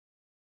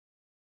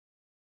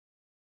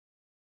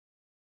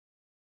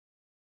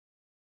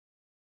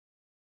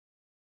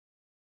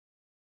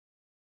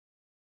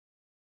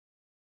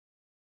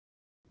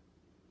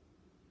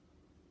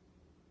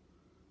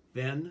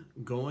Then,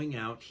 going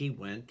out, he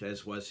went,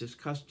 as was his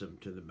custom,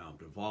 to the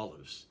Mount of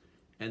Olives,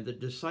 and the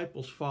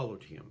disciples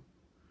followed him.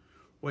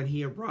 When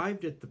he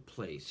arrived at the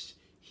place,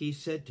 he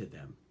said to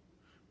them,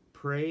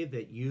 "Pray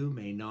that you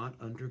may not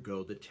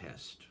undergo the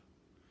test."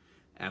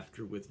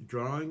 After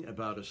withdrawing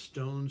about a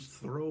stone's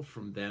throw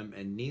from them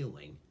and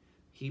kneeling,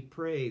 he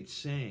prayed,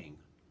 saying,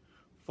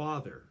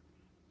 "Father,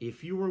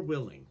 if you are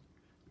willing,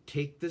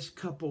 take this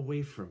cup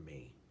away from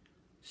me.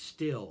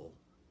 Still,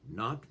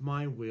 not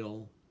my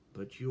will,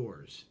 but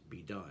yours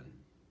be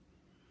done."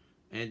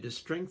 And to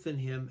strengthen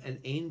him, an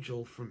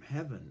angel from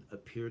heaven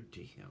appeared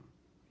to him.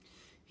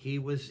 He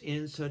was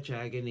in such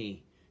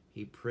agony,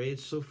 he prayed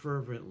so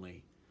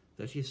fervently,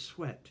 that his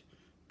sweat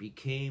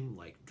became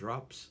like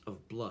drops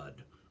of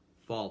blood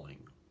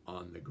falling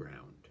on the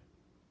ground.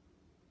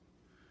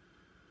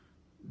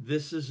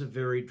 This is a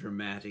very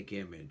dramatic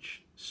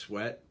image,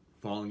 sweat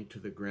falling to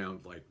the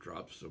ground like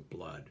drops of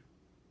blood.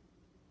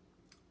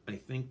 I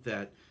think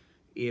that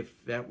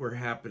if that were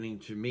happening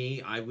to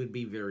me, I would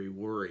be very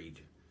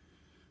worried.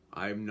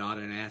 I'm not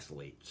an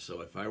athlete,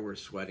 so if I were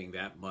sweating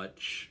that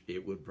much,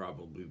 it would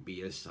probably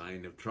be a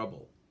sign of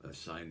trouble, a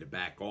sign to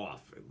back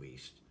off at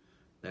least.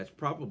 That's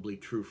probably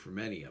true for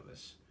many of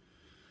us.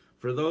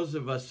 For those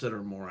of us that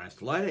are more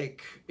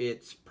athletic,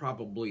 it's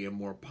probably a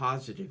more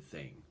positive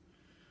thing,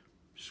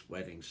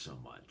 sweating so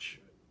much.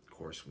 Of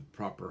course, with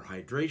proper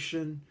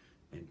hydration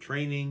and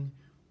training,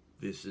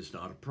 this is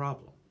not a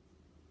problem.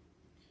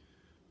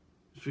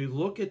 So we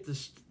look at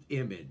this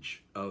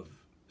image of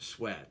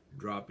sweat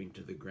dropping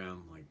to the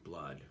ground like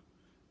blood.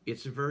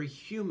 It's a very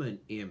human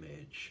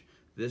image.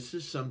 This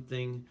is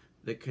something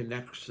that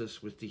connects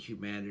us with the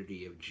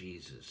humanity of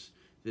Jesus.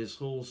 This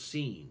whole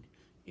scene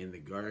in the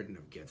Garden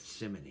of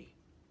Gethsemane.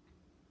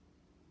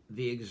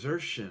 The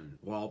exertion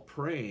while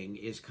praying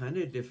is kind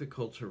of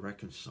difficult to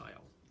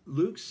reconcile.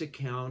 Luke's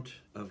account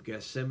of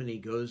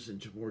Gethsemane goes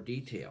into more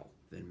detail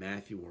than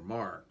Matthew or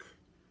Mark.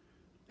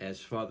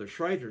 As Father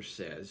Schreiter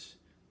says,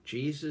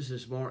 Jesus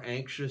is more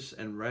anxious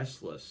and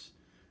restless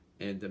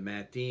in the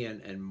Matthean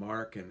and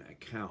Markan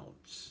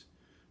accounts.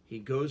 He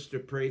goes to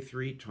pray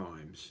 3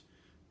 times,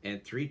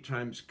 and 3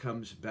 times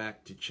comes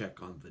back to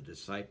check on the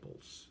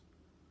disciples.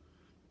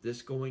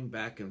 This going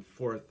back and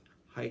forth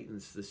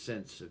heightens the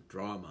sense of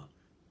drama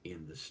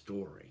in the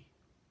story.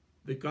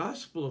 The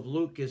Gospel of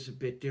Luke is a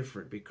bit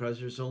different because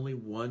there's only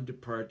one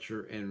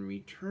departure and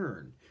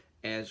return,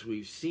 as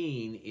we've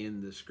seen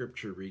in the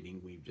scripture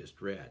reading we've just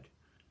read.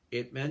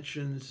 It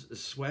mentions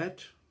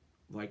sweat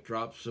like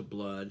drops of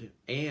blood,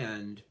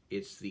 and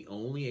it's the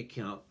only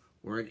account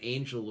where an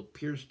angel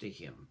appears to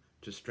him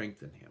to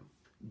strengthen him.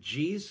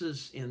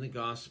 Jesus in the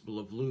Gospel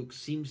of Luke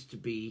seems to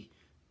be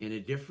in a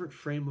different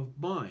frame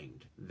of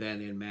mind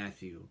than in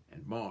Matthew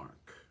and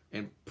Mark,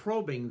 and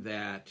probing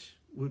that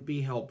would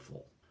be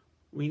helpful.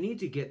 We need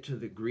to get to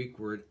the Greek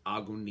word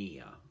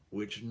agonia,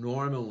 which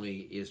normally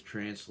is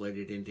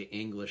translated into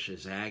English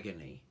as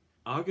agony.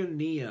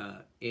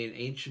 Agonia in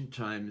ancient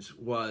times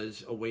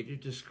was a way to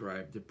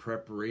describe the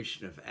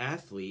preparation of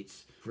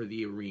athletes for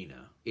the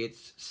arena.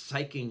 It's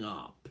psyching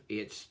up,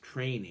 it's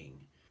training.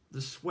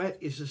 The sweat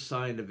is a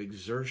sign of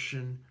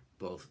exertion,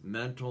 both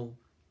mental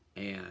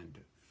and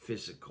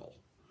physical.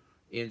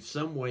 In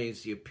some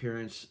ways, the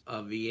appearance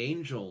of the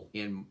angel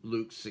in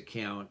Luke's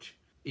account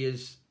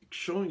is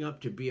showing up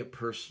to be a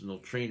personal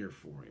trainer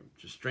for him,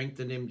 to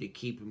strengthen him, to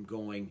keep him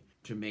going,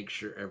 to make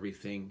sure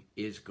everything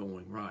is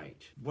going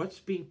right. What's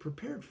being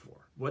prepared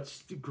for? What's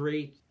the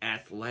great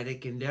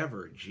athletic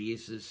endeavor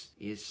Jesus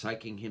is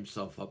psyching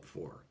himself up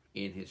for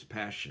in his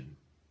passion?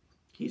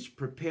 He's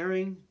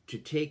preparing to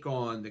take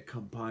on the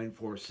combined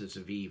forces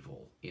of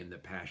evil in the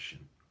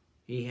passion.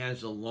 He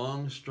has a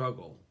long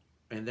struggle,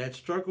 and that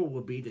struggle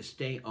will be to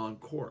stay on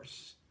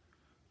course,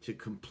 to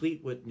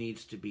complete what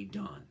needs to be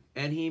done.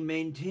 And he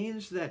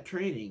maintains that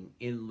training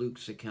in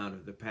Luke's account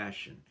of the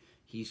Passion.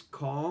 He's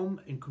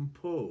calm and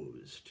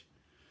composed.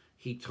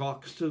 He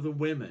talks to the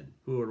women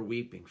who are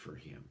weeping for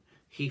him.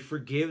 He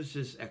forgives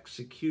his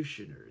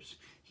executioners.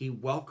 He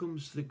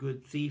welcomes the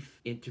good thief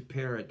into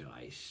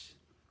paradise.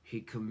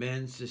 He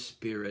commends his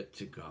spirit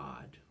to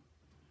God.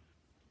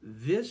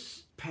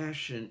 This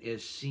passion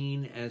is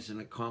seen as an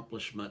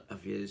accomplishment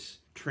of his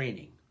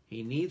training.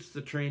 He needs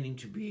the training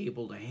to be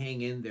able to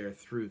hang in there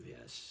through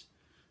this.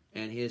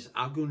 And his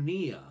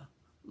agonia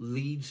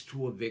leads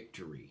to a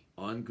victory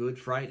on Good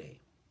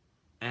Friday.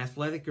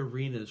 Athletic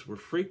arenas were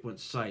frequent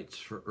sites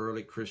for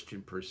early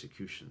Christian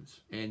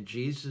persecutions. And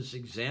Jesus'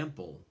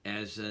 example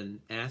as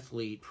an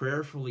athlete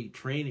prayerfully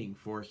training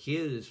for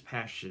his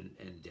passion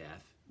and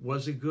death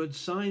was a good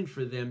sign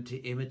for them to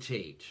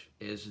imitate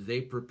as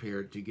they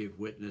prepared to give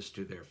witness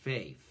to their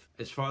faith.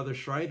 As Father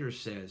Schreiter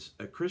says,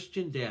 a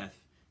Christian death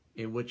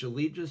in which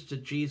allegiance to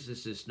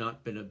Jesus has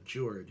not been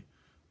abjured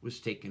was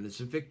taken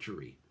as a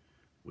victory,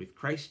 with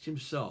Christ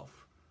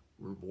himself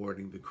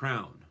rewarding the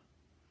crown.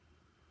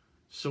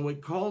 So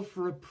it called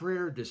for a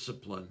prayer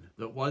discipline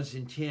that was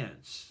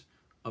intense,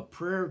 a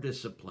prayer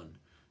discipline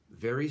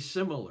very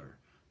similar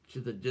to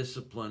the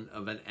discipline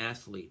of an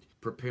athlete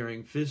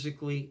preparing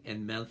physically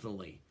and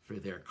mentally for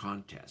their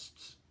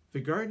contests. The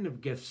Garden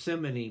of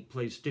Gethsemane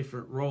plays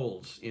different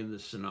roles in the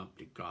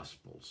Synoptic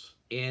Gospels.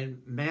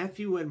 In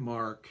Matthew and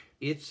Mark,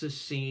 it's a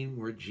scene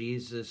where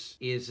Jesus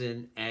is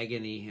in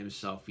agony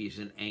himself. He's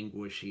in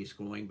anguish. He's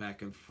going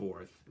back and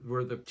forth,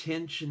 where the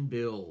tension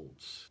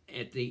builds.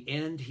 At the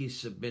end, he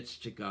submits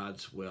to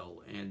God's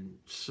will and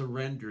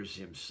surrenders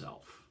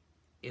himself.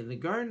 In the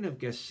Garden of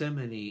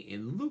Gethsemane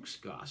in Luke's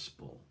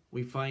Gospel,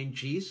 we find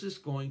Jesus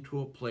going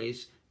to a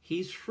place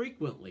he's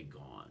frequently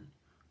gone,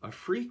 a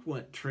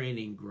frequent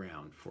training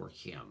ground for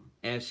him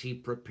as he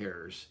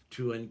prepares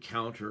to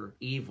encounter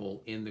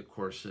evil in the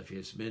course of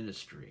his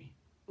ministry.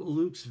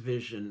 Luke's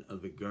vision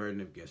of the Garden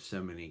of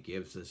Gethsemane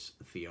gives us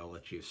a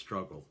theology of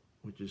struggle,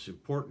 which is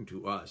important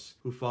to us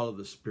who follow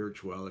the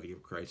spirituality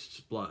of Christ's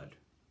blood.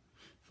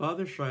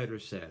 Father Schreiter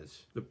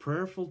says, the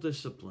prayerful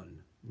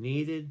discipline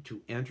needed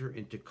to enter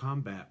into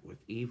combat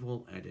with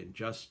evil and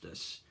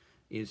injustice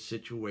in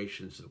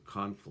situations of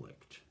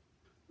conflict.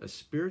 A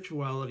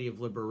spirituality of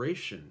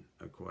liberation,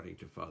 according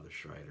to Father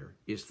Schreiter,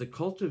 is the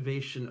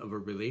cultivation of a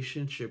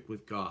relationship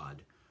with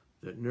God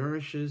that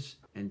nourishes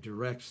and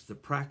directs the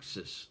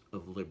praxis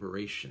of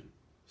liberation.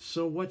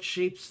 So what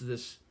shapes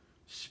this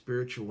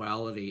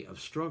spirituality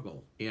of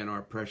struggle in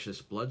our precious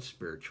blood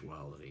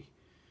spirituality?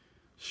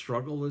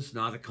 Struggle is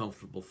not a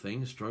comfortable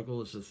thing.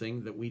 Struggle is a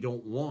thing that we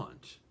don't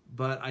want.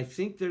 But I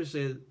think there's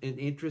an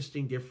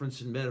interesting difference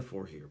in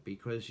metaphor here,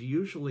 because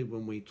usually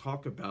when we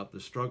talk about the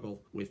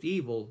struggle with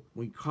evil,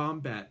 we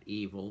combat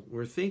evil,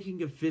 we're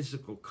thinking of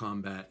physical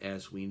combat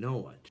as we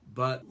know it.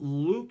 But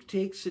Luke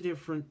takes a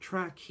different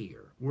track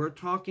here. We're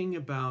talking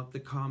about the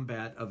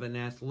combat of an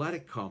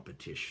athletic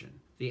competition.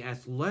 The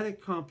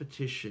athletic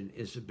competition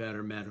is a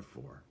better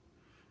metaphor.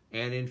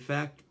 And in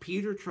fact,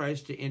 Peter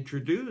tries to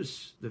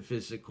introduce the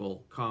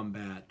physical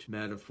combat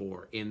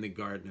metaphor in the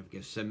Garden of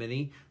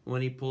Gethsemane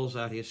when he pulls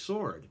out his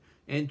sword.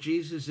 And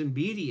Jesus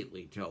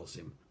immediately tells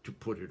him to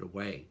put it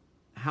away.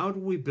 How do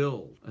we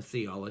build a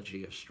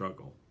theology of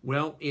struggle?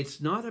 Well,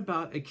 it's not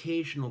about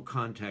occasional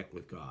contact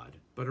with God,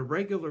 but a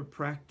regular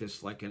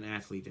practice like an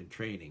athlete in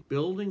training,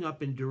 building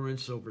up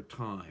endurance over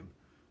time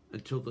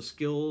until the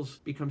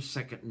skills become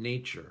second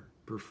nature,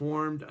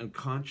 performed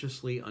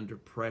unconsciously under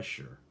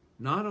pressure.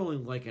 Not only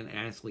like an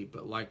athlete,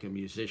 but like a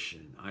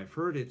musician. I've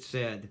heard it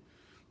said,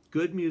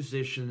 good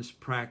musicians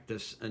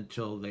practice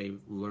until they've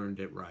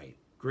learned it right.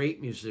 Great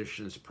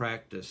musicians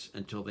practice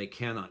until they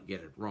cannot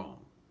get it wrong.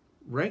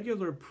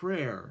 Regular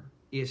prayer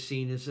is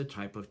seen as a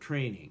type of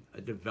training,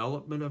 a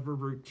development of a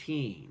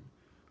routine,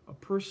 a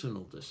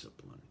personal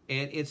discipline.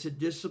 And it's a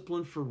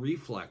discipline for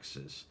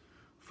reflexes,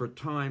 for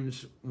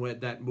times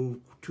that move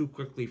too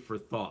quickly for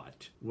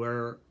thought,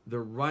 where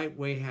the right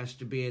way has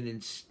to be an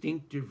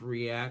instinctive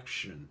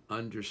reaction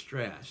under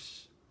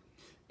stress.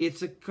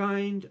 It's a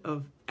kind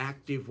of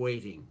active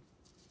waiting.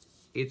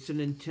 It's an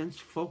intense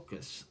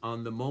focus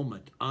on the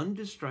moment,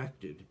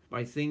 undistracted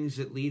by things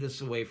that lead us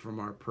away from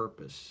our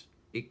purpose.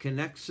 It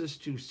connects us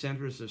to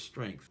centers of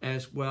strength,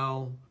 as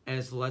well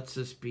as lets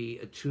us be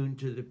attuned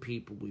to the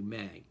people we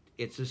meet.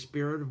 It's a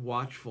spirit of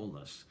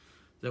watchfulness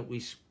that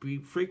we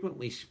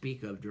frequently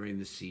speak of during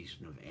the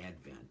season of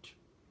Advent.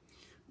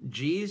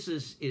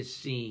 Jesus is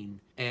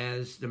seen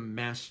as the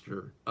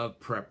master of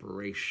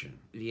preparation.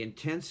 The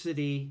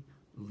intensity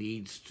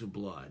leads to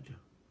blood,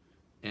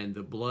 and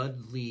the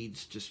blood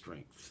leads to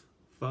strength.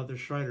 Father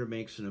Schreiter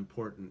makes an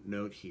important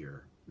note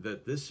here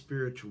that this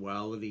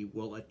spirituality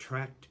will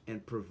attract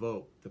and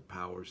provoke the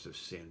powers of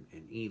sin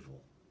and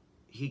evil.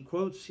 He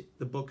quotes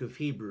the book of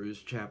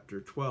Hebrews,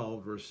 chapter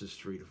 12, verses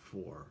 3 to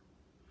 4.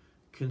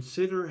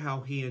 Consider how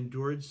he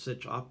endured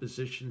such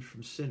opposition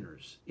from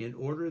sinners, in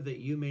order that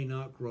you may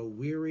not grow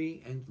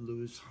weary and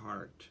lose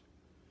heart.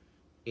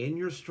 In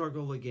your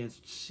struggle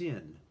against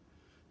sin,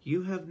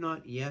 you have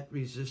not yet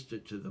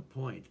resisted to the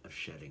point of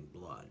shedding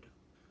blood.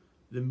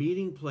 The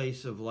meeting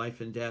place of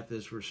life and death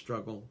is where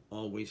struggle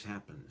always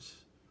happens.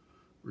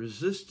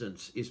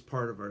 Resistance is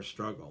part of our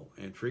struggle,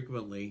 and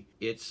frequently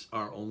it's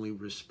our only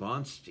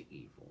response to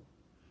evil.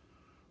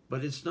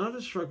 But it's not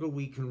a struggle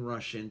we can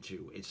rush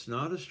into. It's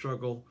not a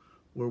struggle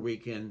where we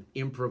can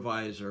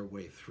improvise our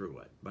way through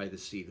it by the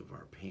seat of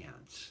our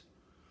pants.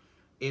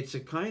 It's a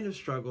kind of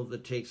struggle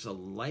that takes a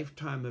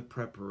lifetime of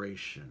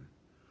preparation.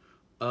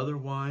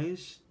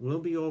 Otherwise, we'll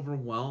be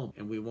overwhelmed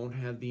and we won't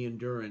have the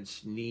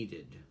endurance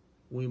needed.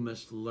 We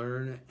must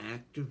learn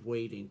active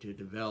waiting to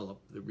develop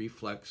the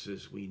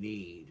reflexes we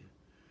need.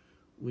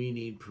 We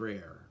need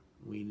prayer.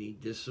 We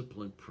need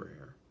disciplined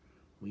prayer.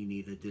 We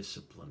need a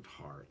disciplined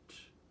heart.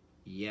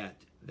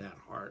 Yet that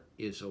heart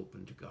is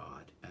open to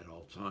God at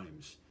all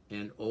times,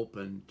 and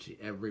open to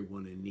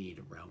everyone in need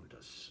around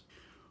us.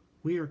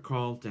 We are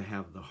called to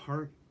have the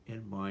heart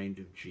and mind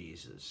of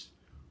Jesus,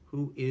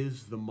 who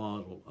is the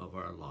model of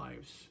our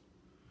lives.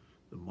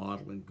 The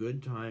model in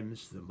good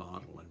times, the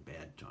model in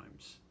bad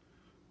times.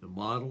 The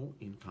model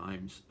in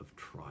times of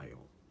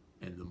trial,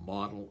 and the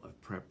model of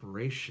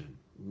preparation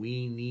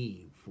we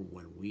need for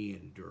when we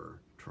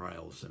endure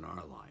trials in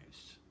our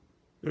lives.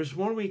 There's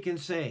more we can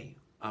say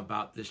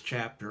about this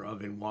chapter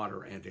of In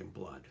Water and in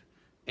Blood,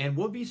 and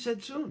will be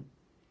said soon.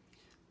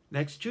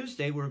 Next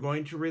Tuesday, we're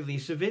going to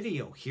release a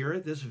video here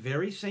at this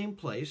very same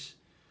place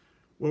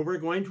where we're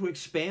going to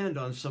expand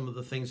on some of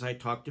the things I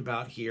talked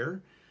about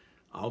here.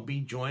 I'll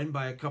be joined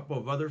by a couple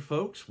of other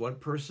folks, one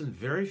person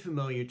very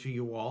familiar to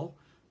you all,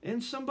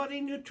 and somebody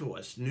new to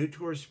us, new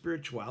to our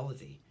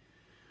spirituality.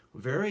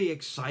 Very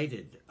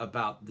excited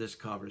about this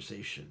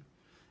conversation.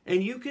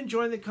 And you can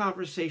join the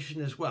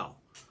conversation as well.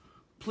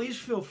 Please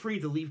feel free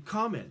to leave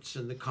comments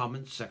in the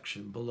comments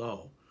section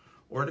below,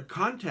 or to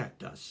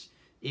contact us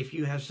if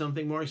you have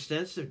something more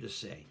extensive to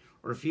say,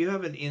 or if you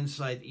have an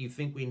insight that you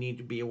think we need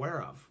to be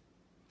aware of.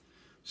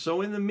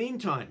 So in the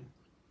meantime,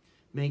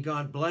 may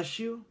God bless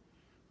you,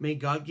 may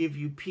God give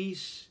you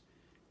peace,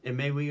 and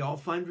may we all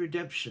find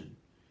redemption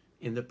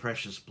in the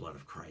precious blood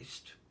of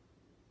Christ.